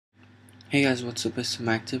Hey guys, what's up? It's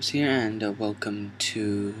TehMacTipz here, and welcome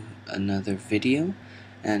to another video.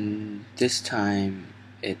 And this time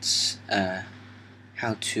it's a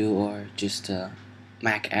how-to or just a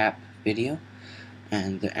Mac app video.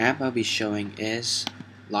 And the app I'll be showing is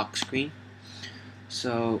Lock Screen.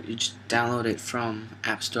 So you just download it from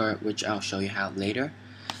App Store, which I'll show you how later.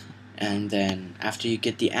 And then after you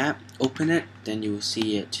get the app, open it, then you will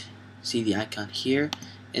see the icon here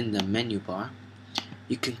in the menu bar.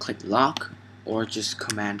 You can click lock or just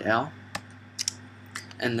Command L,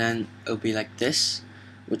 and then it'll be like this,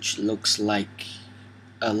 which looks like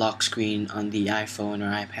a lock screen on the iPhone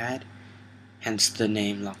or iPad, hence the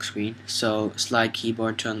name lock screen. So slide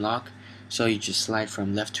keyboard to unlock, so you just slide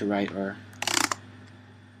from left to right, or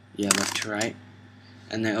left to right,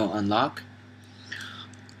 and then it'll unlock.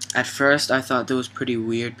 At first I thought that was pretty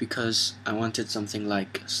weird because I wanted something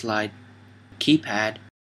like slide keypad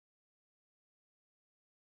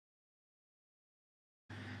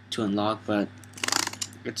to unlock, but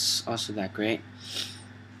it's also that great,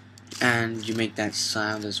 and you make that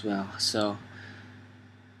sound as well. So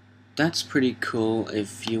that's pretty cool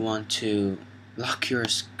if you want to lock your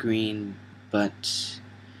screen but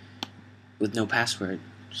with no password.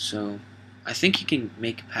 So I think you can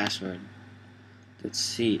make a password. Let's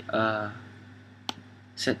see,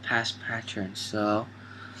 set pass pattern. So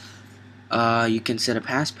you can set a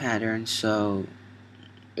pass pattern, so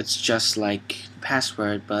it's just like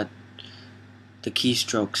password but the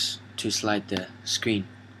keystrokes to slide the screen.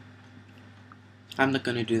 I'm not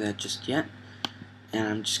gonna do that just yet, and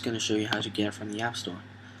I'm just gonna show you how to get it from the App Store.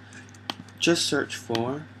 Just search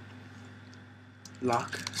for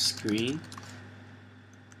lock screen,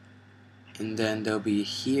 and then they'll be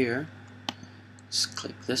here. Just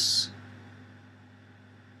click this.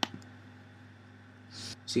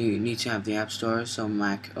 So you need to have the App Store, so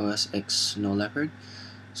Mac OS X Snow Leopard.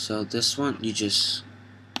 So this one you just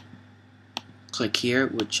click here,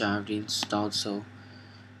 which I already installed,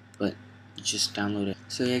 but you just download it.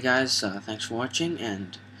 So yeah guys, thanks for watching,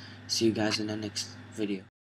 and see you guys in the next video.